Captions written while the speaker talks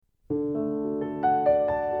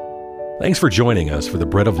Thanks for joining us for the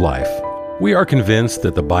Bread of Life. We are convinced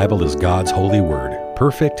that the Bible is God's holy word,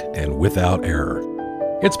 perfect and without error.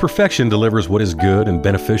 Its perfection delivers what is good and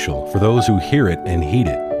beneficial for those who hear it and heed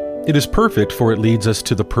it. It is perfect, for it leads us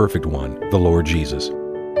to the perfect one, the Lord Jesus.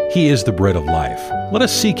 He is the bread of life. Let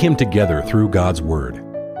us seek Him together through God's Word.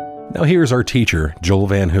 Now here's our teacher, Joel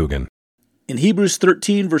Van Hoogen. In Hebrews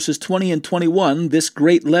 13, verses 20 and 21, this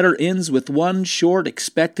great letter ends with one short,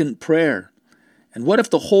 expectant prayer. And what if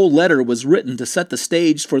the whole letter was written to set the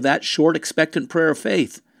stage for that short, expectant prayer of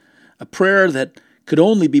faith? A prayer that could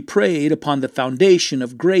only be prayed upon the foundation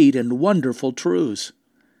of great and wonderful truths.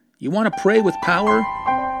 You want to pray with power?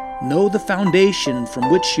 Know the foundation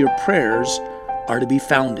from which your prayers are to be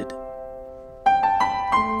founded.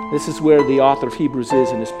 This is where the author of Hebrews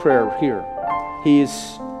is in his prayer here.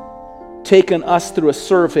 He's taken us through a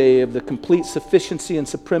survey of the complete sufficiency and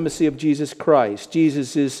supremacy of Jesus Christ.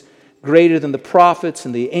 Jesus is greater than the prophets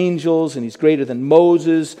and the angels, and He's greater than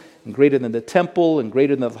Moses, and greater than the temple, and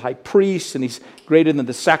greater than the high priest, and He's greater than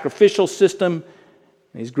the sacrificial system,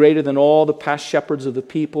 and He's greater than all the past shepherds of the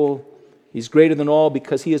people. He's greater than all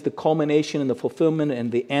because He is the culmination and the fulfillment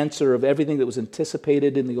and the answer of everything that was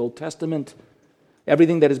anticipated in the Old Testament.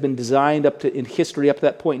 Everything that has been designed in history up to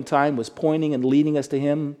that point in time was pointing and leading us to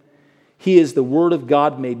Him. He is the Word of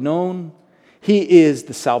God made known. He is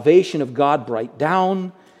the salvation of God brought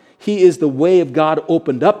down. He is the way of God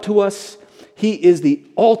opened up to us. He is the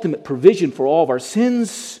ultimate provision for all of our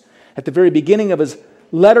sins. At the very beginning of his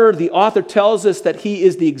letter, the author tells us that He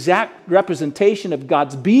is the exact representation of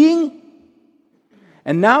God's being.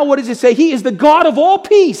 And now what does He say? He is the God of all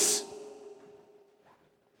peace.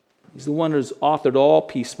 He's the one who has authored all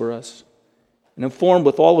peace for us. And informed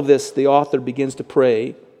with all of this, the author begins to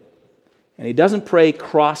pray. And he doesn't pray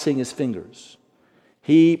crossing his fingers.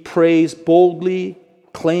 He prays boldly,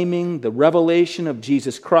 claiming the revelation of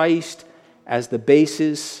Jesus Christ as the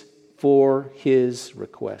basis for his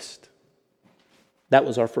request. That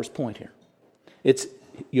was our first point here.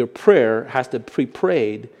 Your prayer has to be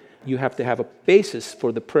prayed. You have to have a basis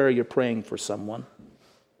for the prayer you're praying for someone.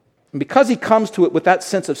 And because he comes to it with that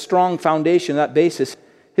sense of strong foundation, that basis,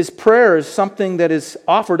 his prayer is something that is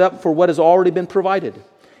offered up for what has already been provided.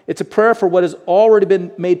 It's a prayer for what has already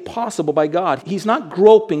been made possible by God. He's not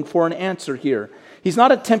groping for an answer here. He's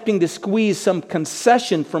not attempting to squeeze some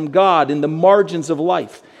concession from God in the margins of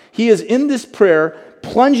life. He is in this prayer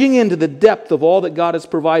plunging into the depth of all that God has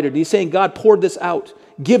provided. He's saying, God, pour this out.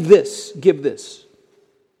 Give this. Give this.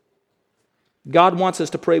 God wants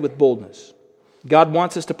us to pray with boldness. God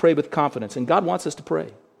wants us to pray with confidence. And God wants us to pray.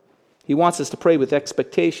 He wants us to pray with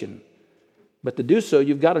expectation. But to do so,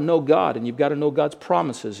 you've got to know God, and you've got to know God's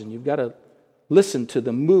promises, and you've got to listen to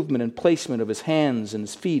the movement and placement of His hands and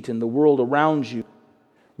His feet in the world around you.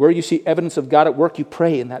 Where you see evidence of God at work, you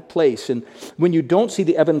pray in that place. And when you don't see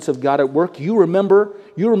the evidence of God at work, you remember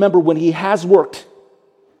when He has worked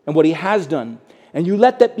and what He has done. And you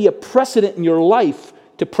let that be a precedent in your life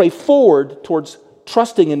to pray forward towards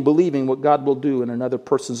trusting and believing what God will do in another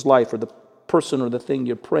person's life or the person or the thing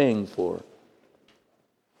you're praying for.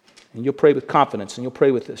 And you'll pray with confidence, and you'll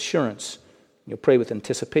pray with assurance, and you'll pray with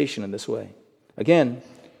anticipation in this way. Again,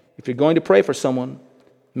 if you're going to pray for someone,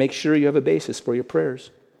 make sure you have a basis for your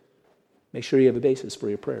prayers. Make sure you have a basis for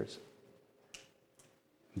your prayers.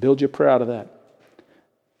 Build your prayer out of that.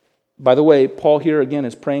 By the way, Paul here again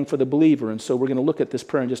is praying for the believer, and so we're going to look at this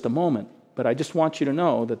prayer in just a moment. But I just want you to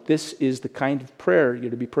know that this is the kind of prayer you're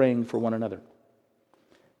to be praying for one another.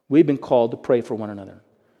 We've been called to pray for one another.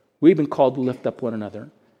 We've been called to lift up one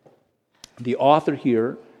another. The author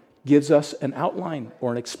here gives us an outline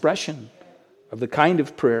or an expression of the kind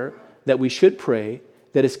of prayer that we should pray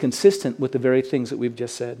that is consistent with the very things that we've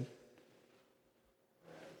just said.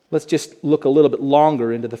 Let's just look a little bit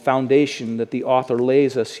longer into the foundation that the author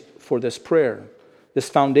lays us for this prayer. This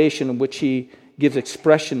foundation in which he gives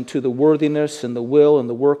expression to the worthiness and the will and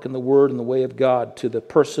the work and the word and the way of God, to the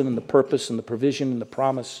person and the purpose and the provision and the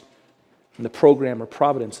promise and the program or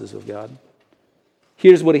providences of God.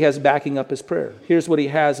 Here's what he has backing up his prayer. Here's what he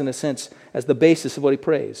has, in a sense, as the basis of what he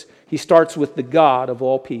prays. He starts with the God of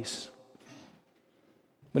all peace.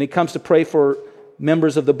 When he comes to pray for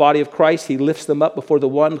members of the body of Christ, he lifts them up before the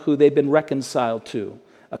one who they've been reconciled to,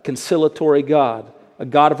 a conciliatory God, a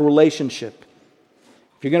God of relationship.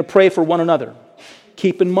 If you're going to pray for one another,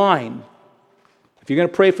 keep in mind, if you're going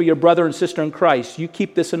to pray for your brother and sister in Christ, you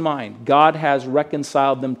keep this in mind. God has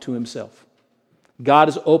reconciled them to Himself. God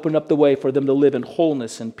has opened up the way for them to live in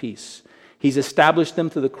wholeness and peace. He's established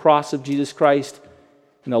them through the cross of Jesus Christ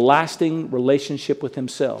in a lasting relationship with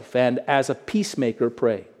Himself. And as a peacemaker,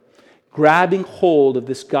 pray, grabbing hold of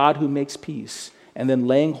this God who makes peace and then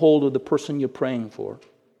laying hold of the person you're praying for.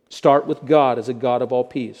 Start with God as a God of all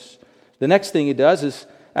peace. The next thing he does is,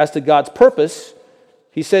 as to God's purpose,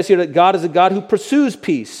 he says here that God is a God who pursues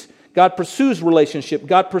peace. God pursues relationship.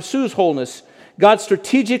 God pursues wholeness. God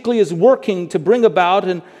strategically is working to bring about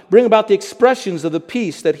the expressions of the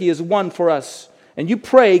peace that he has won for us. And you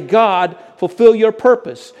pray, God, fulfill your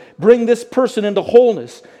purpose. Bring this person into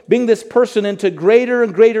wholeness. Bring this person into greater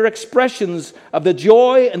and greater expressions of the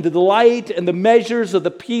joy and the delight and the measures of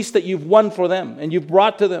the peace that you've won for them and you've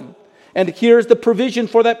brought to them. And here's the provision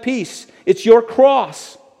for that peace. It's your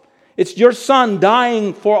cross. It's your Son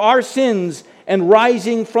dying for our sins and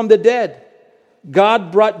rising from the dead.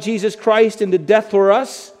 God brought Jesus Christ into death for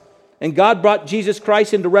us, and God brought Jesus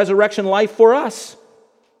Christ into resurrection life for us.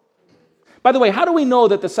 By the way, how do we know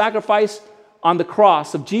that the sacrifice on the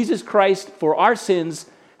cross of Jesus Christ for our sins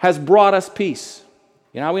has brought us peace?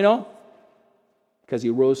 You know how we know? Because he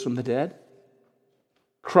rose from the dead.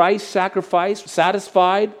 Christ's sacrifice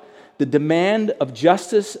satisfied the demand of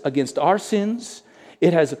justice against our sins.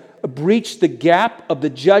 It has breached the gap of the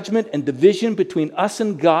judgment and division between us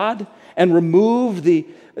and God and removed the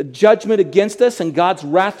judgment against us and God's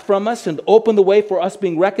wrath from us and opened the way for us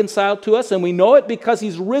being reconciled to us. And we know it because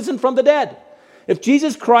he's risen from the dead. If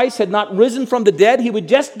Jesus Christ had not risen from the dead, he would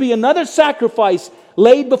just be another sacrifice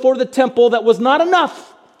laid before the temple that was not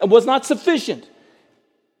enough and was not sufficient.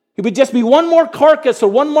 He would just be one more carcass or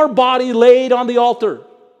one more body laid on the altar.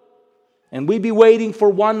 And we'd be waiting for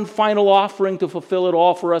one final offering to fulfill it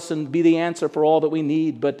all for us and be the answer for all that we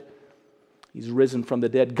need. But he's risen from the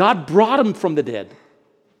dead. God brought him from the dead.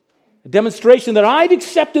 A demonstration that I've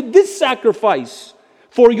accepted this sacrifice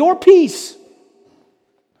for your peace.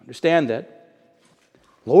 Understand that.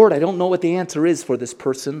 Lord, I don't know what the answer is for this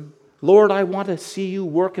person. Lord, I want to see you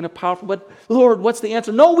work in a powerful, but Lord, what's the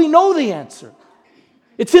answer? No, we know the answer.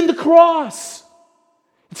 It's in the cross.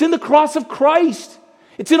 It's in the cross of Christ.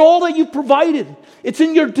 It's in all that you've provided. It's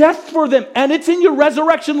in your death for them, and it's in your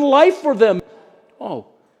resurrection life for them. Oh,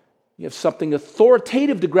 you have something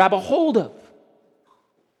authoritative to grab a hold of.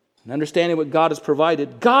 And understanding what God has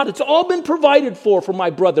provided. God, it's all been provided for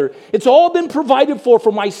my brother. It's all been provided for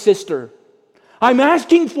my sister. I'm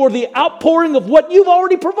asking for the outpouring of what you've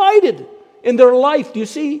already provided in their life. Do you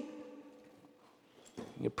see?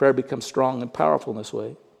 Your prayer becomes strong and powerful in this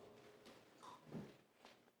way.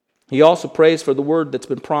 He also prays for the word that's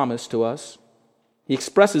been promised to us. He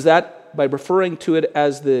expresses that by referring to it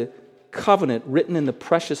as the covenant written in the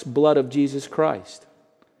precious blood of Jesus Christ.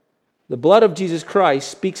 The blood of Jesus Christ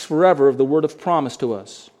speaks forever of the word of promise to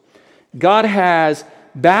us. God has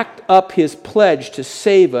backed up his pledge to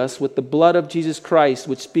save us with the blood of Jesus Christ,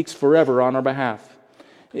 which speaks forever on our behalf.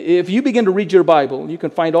 If you begin to read your Bible, you can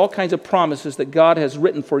find all kinds of promises that God has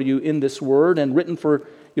written for you in this word and written for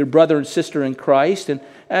your brother and sister in Christ. And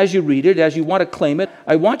as you read it, as you want to claim it,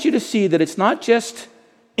 I want you to see that it's not just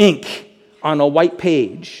ink on a white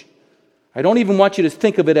page. I don't even want you to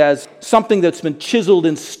think of it as something that's been chiseled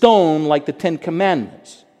in stone like the Ten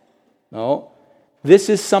Commandments. No, this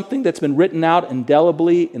is something that's been written out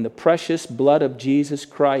indelibly in the precious blood of Jesus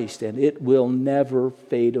Christ, and it will never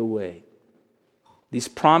fade away. These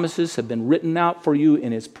promises have been written out for you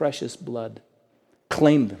in his precious blood.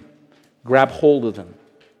 Claim them. Grab hold of them.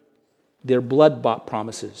 They're blood-bought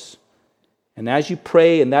promises. And as you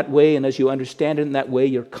pray in that way and as you understand it in that way,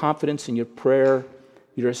 your confidence in your prayer,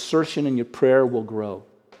 your assertion in your prayer will grow.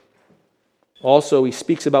 Also, he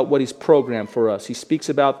speaks about what he's programmed for us. He speaks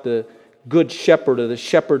about the good shepherd or the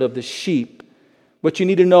shepherd of the sheep. What you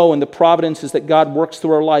need to know in the providence is that God works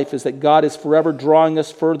through our life, is that God is forever drawing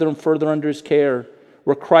us further and further under his care,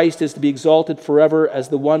 where Christ is to be exalted forever as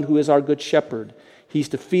the one who is our good shepherd. He's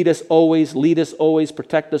to feed us always, lead us always,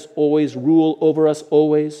 protect us always, rule over us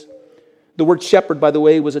always. The word shepherd, by the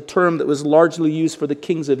way, was a term that was largely used for the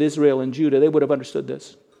kings of Israel and Judah. They would have understood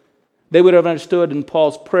this. They would have understood in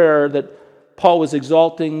Paul's prayer that Paul was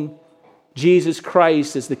exalting Jesus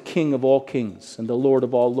Christ as the King of all kings and the Lord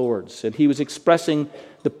of all lords. And he was expressing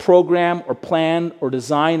the program or plan or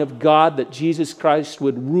design of God that Jesus Christ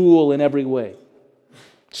would rule in every way.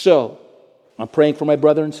 So, I'm praying for my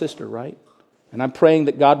brother and sister, right? And I'm praying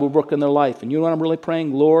that God will work in their life. And you know what I'm really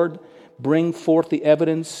praying? Lord, bring forth the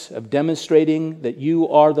evidence of demonstrating that you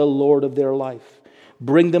are the Lord of their life.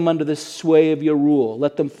 Bring them under the sway of your rule.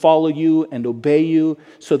 Let them follow you and obey you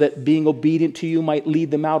so that being obedient to you might lead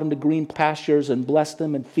them out into green pastures and bless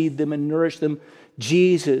them and feed them and nourish them.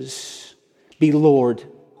 Jesus, be Lord.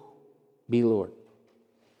 Be Lord.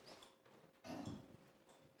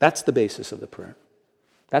 That's the basis of the prayer.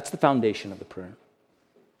 That's the foundation of the prayer.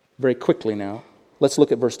 Very quickly now, let's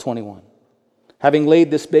look at verse 21. Having laid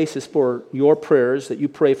this basis for your prayers that you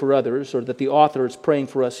pray for others, or that the author is praying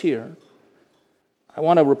for us here, I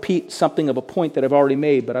want to repeat something of a point that I've already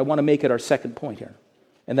made, but I want to make it our second point here.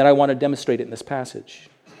 And then I want to demonstrate it in this passage.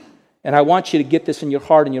 And I want you to get this in your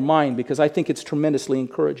heart and your mind, because I think it's tremendously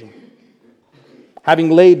encouraging.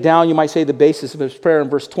 Having laid down, you might say, the basis of his prayer in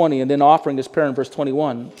verse 20, and then offering his prayer in verse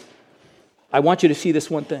 21, I want you to see this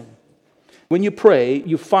one thing. When you pray,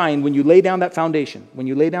 you find when you lay down that foundation, when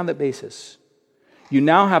you lay down that basis, you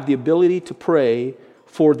now have the ability to pray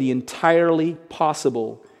for the entirely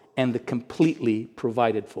possible and the completely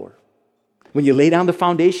provided for. When you lay down the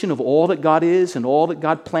foundation of all that God is and all that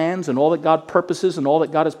God plans and all that God purposes and all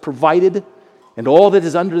that God has provided and all that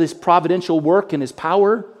is under His providential work and His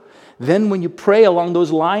power, then when you pray along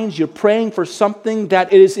those lines, you're praying for something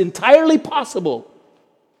that is entirely possible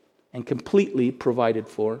and completely provided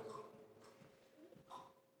for.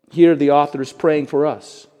 Here the author is praying for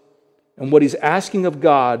us. And what he's asking of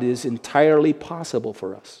God is entirely possible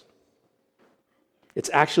for us. It's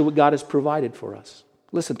actually what God has provided for us.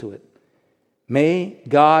 Listen to it. May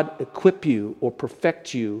God equip you or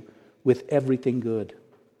perfect you with everything good.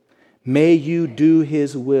 May you do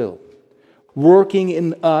His will, working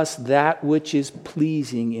in us that which is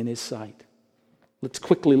pleasing in His sight. Let's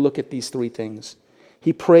quickly look at these three things.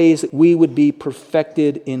 He prays that we would be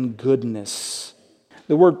perfected in goodness.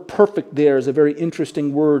 The word perfect there is a very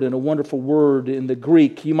interesting word and a wonderful word in the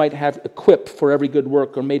Greek. You might have equipped for every good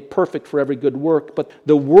work or made perfect for every good work, but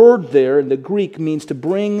the word there in the Greek means to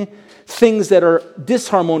bring things that are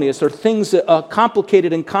disharmonious or things that are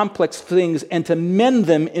complicated and complex things and to mend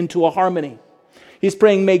them into a harmony. He's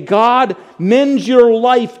praying, may God mend your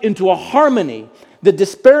life into a harmony. The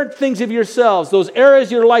disparate things of yourselves, those areas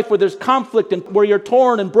of your life where there's conflict and where you're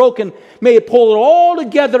torn and broken, may it pull it all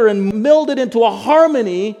together and meld it into a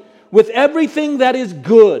harmony with everything that is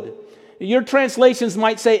good. Your translations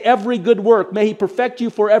might say every good work. May He perfect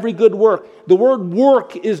you for every good work. The word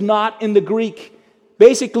work is not in the Greek.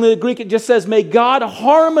 Basically in the Greek it just says, may God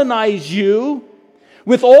harmonize you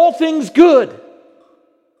with all things good.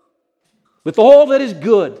 With all that is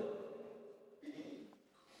good.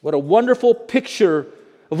 What a wonderful picture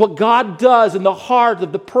of what God does in the heart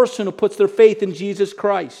of the person who puts their faith in Jesus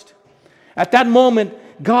Christ. At that moment,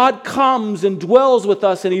 God comes and dwells with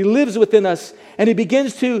us and He lives within us and He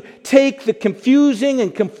begins to take the confusing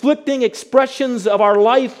and conflicting expressions of our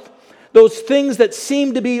life, those things that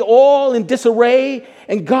seem to be all in disarray,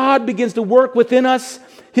 and God begins to work within us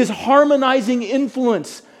His harmonizing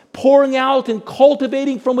influence, pouring out and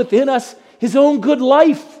cultivating from within us His own good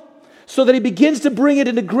life, so that He begins to bring it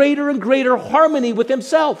into greater and greater harmony with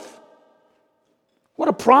Himself. What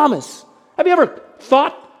a promise. Have you ever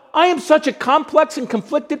thought, I am such a complex and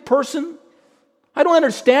conflicted person. I don't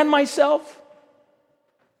understand myself.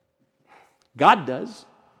 God does.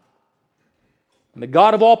 And the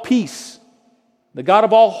God of all peace, the God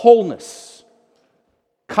of all wholeness,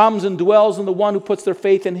 comes and dwells in the one who puts their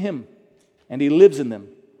faith in Him. And He lives in them.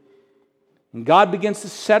 And God begins to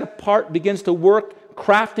set apart, begins to work,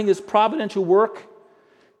 crafting His providential work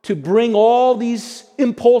to bring all these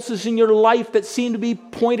impulses in your life that seem to be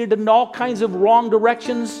pointed in all kinds of wrong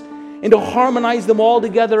directions and to harmonize them all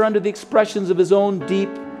together under the expressions of His own deep,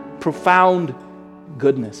 profound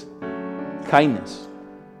goodness, kindness,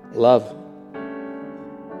 love.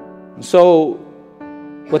 And so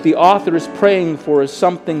what the author is praying for is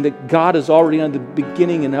something that God has already in the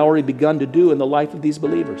beginning and already begun to do in the life of these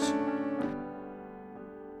believers.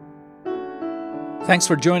 Thanks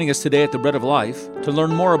for joining us today at the Bread of Life. To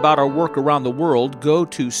learn more about our work around the world, go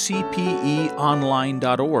to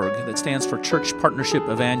cpeonline.org. That stands for Church Partnership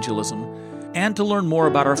Evangelism. And to learn more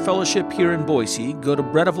about our fellowship here in Boise, go to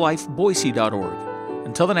breadoflifeboise.org.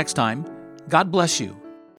 Until the next time, God bless you.